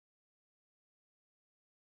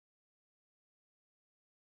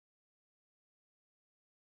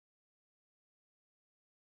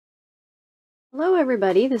Hello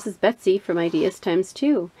everybody, this is Betsy from Ideas Times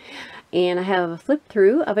 2, and I have a flip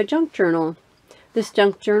through of a junk journal. This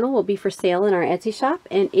junk journal will be for sale in our Etsy shop,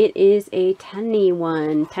 and it is a tiny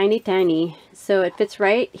one, tiny. So it fits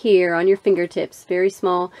right here on your fingertips, very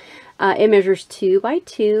small. It measures 2 by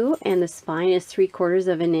 2, and the spine is 3/4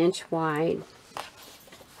 of an inch wide.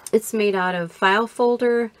 It's made out of file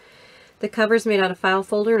folder. The cover is made out of file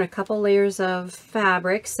folder and a couple layers of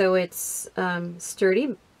fabric, so it's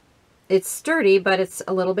sturdy. It's sturdy, but it's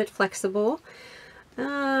a little bit flexible.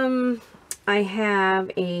 I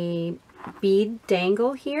have a bead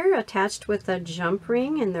dangle here attached with a jump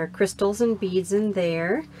ring, and there are crystals and beads in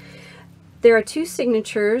there. There are 2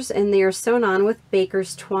 signatures, and they are sewn on with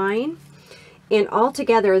baker's twine. And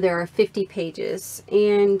altogether there are 50 pages.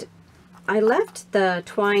 And I left the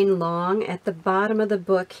twine long at the bottom of the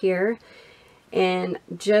book here, and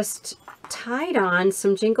just tied on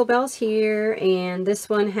some jingle bells here, and this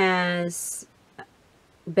one has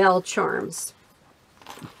bell charms.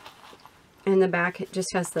 And the back, it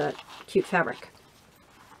just has the cute fabric.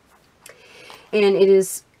 And it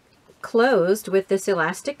is closed with this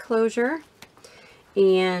elastic closure,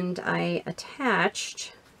 and I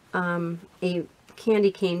attached a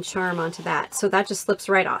candy cane charm onto that, so that just slips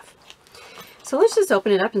right off. So let's just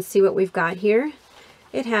open it up and see what we've got here.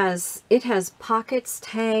 It has pockets,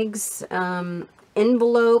 tags,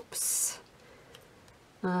 envelopes,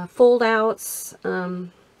 fold outs,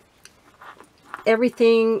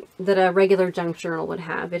 everything that a regular junk journal would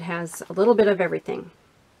have. It has a little bit of everything.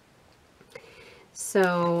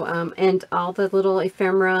 So, and all the little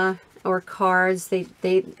ephemera or cards,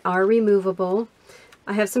 they are removable.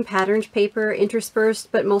 I have some patterned paper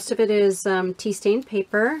interspersed, but most of it is tea stained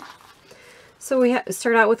paper. So we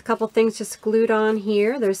start out with a couple things just glued on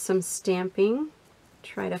here. There's some stamping.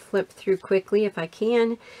 Try to flip through quickly if I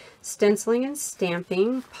can. Stenciling and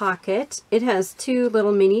stamping. Pocket. It has 2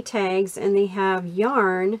 little mini tags, and they have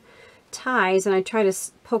yarn ties, and I try to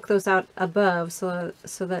poke those out above so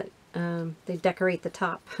that they decorate the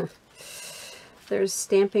top. There's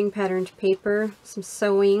stamping, patterned paper, some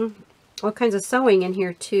sewing, all kinds of sewing in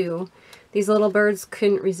here too. These little birds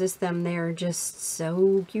couldn't resist them. They're just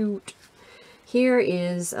so cute. Here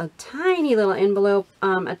is a tiny little envelope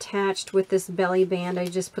attached with this belly band. I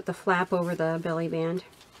just put the flap over the belly band.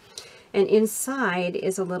 And inside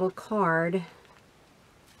is a little card.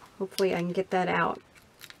 Hopefully I can get that out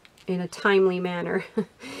in a timely manner.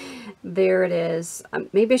 There it is.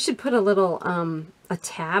 Maybe I should put a little a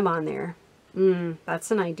tab on there.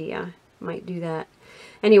 That's an idea. Might do that.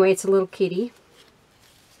 Anyway, it's a little kitty.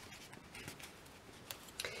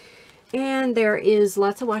 And there is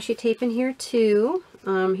lots of washi tape in here too.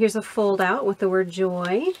 Here's a fold out with the word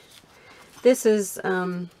joy. This is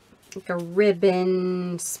like a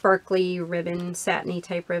ribbon, sparkly ribbon, satiny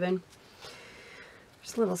type ribbon.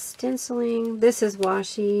 There's a little stenciling. This is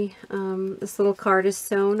washi. This little card is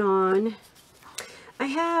sewn on. I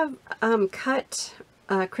have cut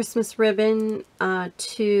Christmas ribbon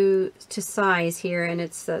to size here, and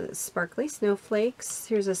it's sparkly snowflakes.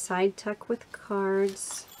 Here's a side tuck with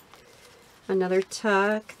cards. Another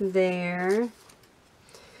tuck there,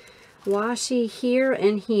 washi here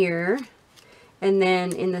and here, and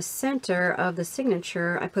then in the center of the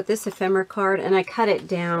signature I put this ephemera card, and I cut it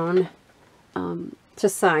down to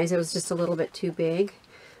size. It was just a little bit too big.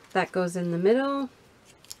 That goes in the middle.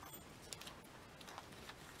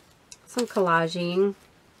 Some collaging.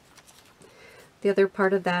 The other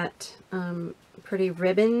part of that pretty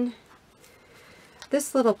ribbon.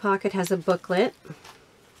 This little pocket has a booklet.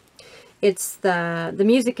 It's the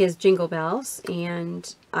music is Jingle Bells,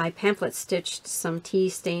 and I pamphlet stitched some tea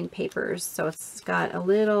stained papers, so it's got a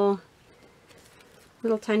little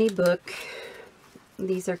tiny book.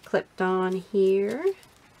 These are clipped on here.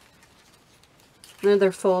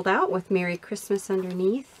 Another fold out with Merry Christmas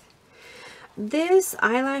underneath. This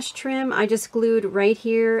eyelash trim I just glued right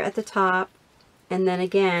here at the top, and then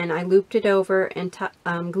again I looped it over and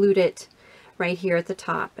glued it right here at the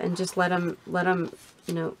top, and just let them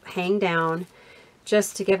you know, hang down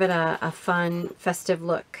just to give it a fun, festive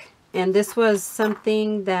look. And this was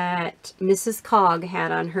something that Mrs. Cog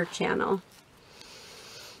had on her channel.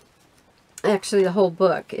 Actually, the whole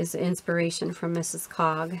book is inspiration from Mrs.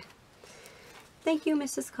 Cog. Thank you,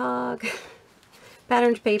 Mrs. Cog.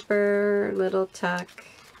 Patterned paper, little tuck.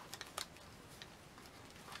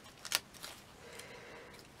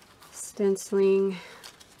 Stenciling,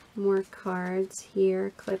 more cards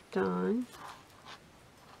here clipped on.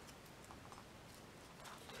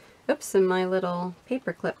 Oops, and my little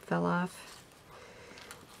paper clip fell off.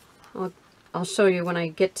 I'll show you when I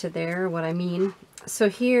get to there what I mean. So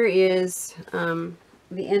here is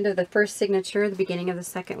the end of the first signature, the beginning of the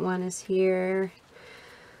second one is here.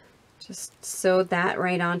 Just sewed that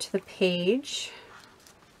right onto the page.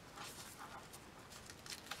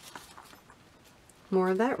 More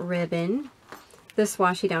of that ribbon. This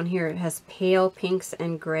washi down here has pale pinks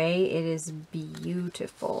and gray. It is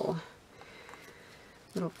beautiful.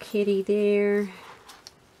 Little kitty there.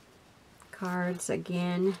 Cards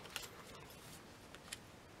again.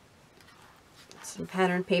 Some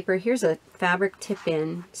pattern paper. Here's a fabric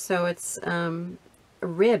tip-in. So it's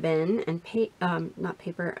ribbon and not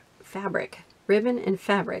paper, fabric. Ribbon and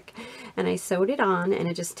fabric. And I sewed it on and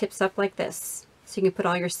it just tips up like this. So you can put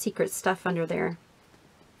all your secret stuff under there.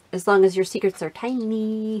 As long as your secrets are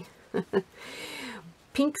tiny.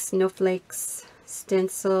 Pink snowflakes,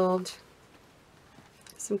 stenciled.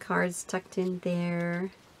 Some cards tucked in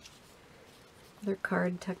there. Another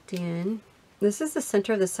card tucked in. This is the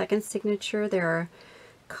center of the second signature. There are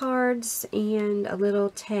cards and a little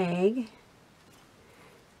tag.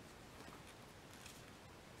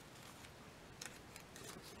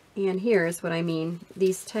 And here's what I mean.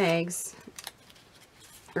 These tags,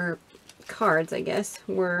 or cards, I guess,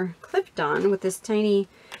 were clipped on with this tiny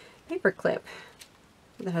paper clip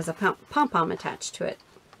that has a pom-pom attached to it.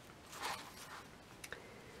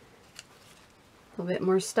 A little bit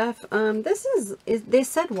more stuff. This is they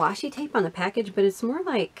said washi tape on the package, but it's more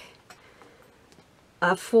like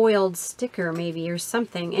a foiled sticker maybe or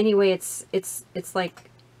something. Anyway, it's like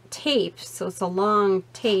tape, so it's a long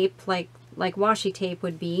tape like washi tape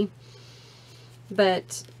would be,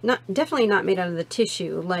 but definitely not made out of the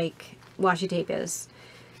tissue like washi tape is.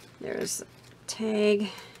 There's a tag.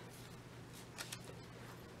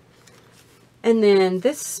 And then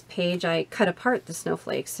this page, I cut apart the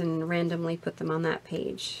snowflakes and randomly put them on that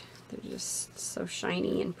page. They're just so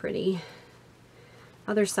shiny and pretty.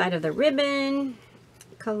 Other side of the ribbon,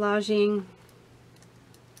 collaging.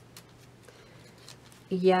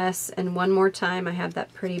 Yes, and one more time I have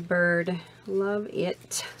that pretty bird. Love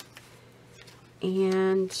it.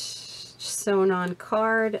 And sewn on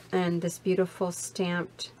card and this beautiful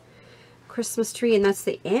stamped Christmas tree, and that's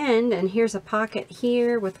the end. And here's a pocket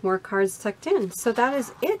here with more cards tucked in. So that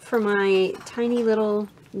is it for my tiny little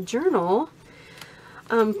journal.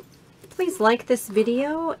 Please like this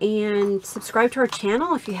video and subscribe to our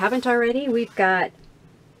channel if you haven't already. We've got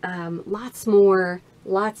lots more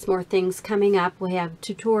things coming up. We have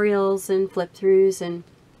tutorials and flip throughs and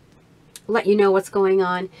let you know what's going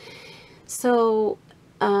on. So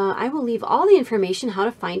I will leave all the information how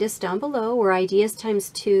to find us down below. We're Ideas Times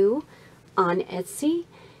 2 on Etsy,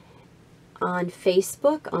 on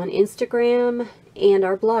Facebook, on Instagram, and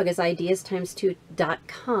our blog is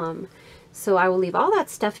ideastimestwo.com. So I will leave all that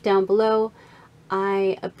stuff down below.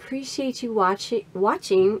 I appreciate you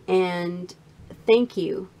watching and thank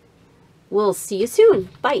you. We'll see you soon.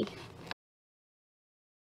 Bye.